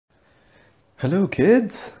Hello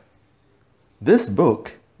kids! This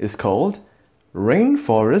book is called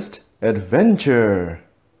Rainforest Adventure.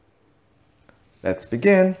 Let's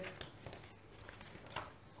begin.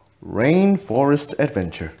 Rainforest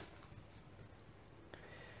Adventure.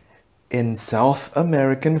 In South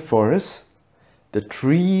American forests, the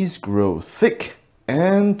trees grow thick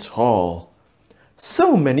and tall.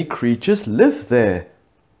 So many creatures live there.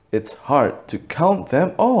 It's hard to count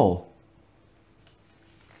them all.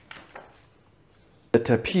 The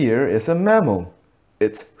tapir is a mammal.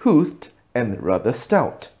 It's hoothed and rather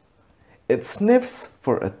stout. It sniffs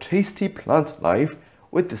for a tasty plant life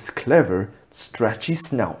with its clever, stretchy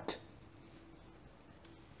snout.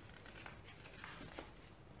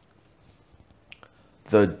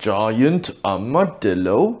 The giant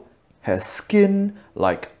armadillo has skin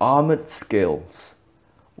like armored scales.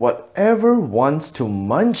 Whatever wants to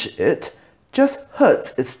munch it just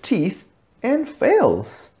hurts its teeth and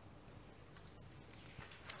fails.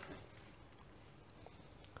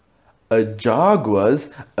 A jaguar's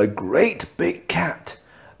a great big cat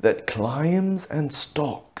that climbs and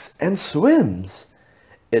stalks and swims.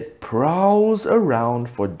 It prowls around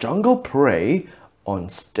for jungle prey on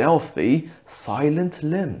stealthy, silent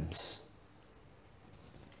limbs.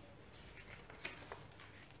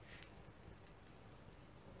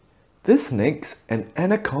 This snake's an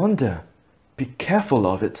anaconda. Be careful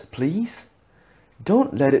of it, please.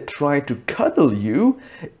 Don't let it try to cuddle you.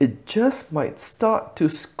 It just might start to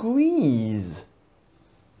squeeze.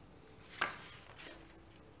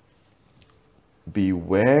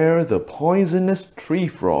 Beware the poisonous tree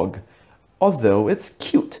frog, although it's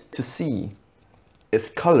cute to see.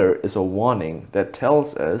 Its color is a warning that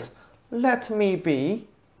tells us, "Let me be."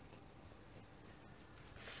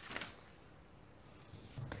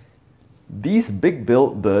 These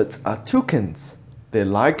big-billed birds are toucans. They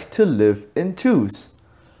like to live in twos.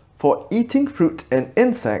 For eating fruit and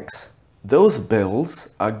insects, those bills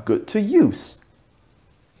are good to use.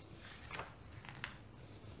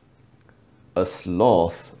 A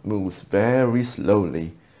sloth moves very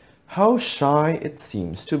slowly. How shy it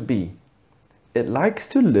seems to be. It likes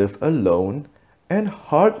to live alone and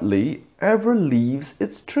hardly ever leaves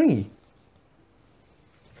its tree.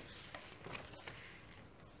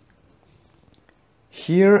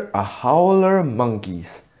 Here are howler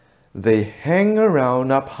monkeys. They hang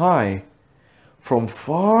around up high. From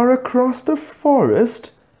far across the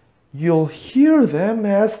forest, you'll hear them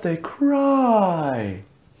as they cry.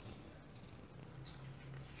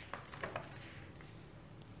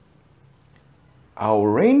 Our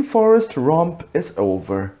rainforest romp is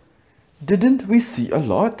over. Didn't we see a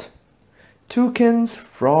lot? Toucans,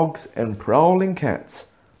 frogs, and prowling cats.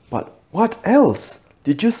 But what else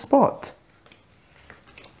did you spot?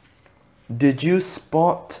 Did you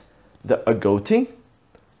spot the agouti,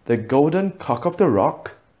 the golden cock of the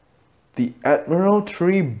rock, the admiral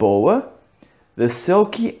tree boa, the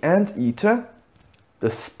silky anteater, the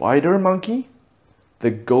spider monkey, the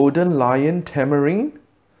golden lion tamarin,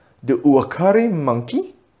 the uakari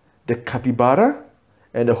monkey, the capybara,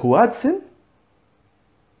 and the huadsin?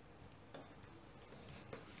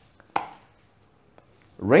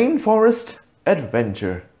 Rainforest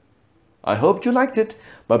Adventure. I hope you liked it.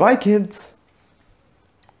 Bye-bye, kids.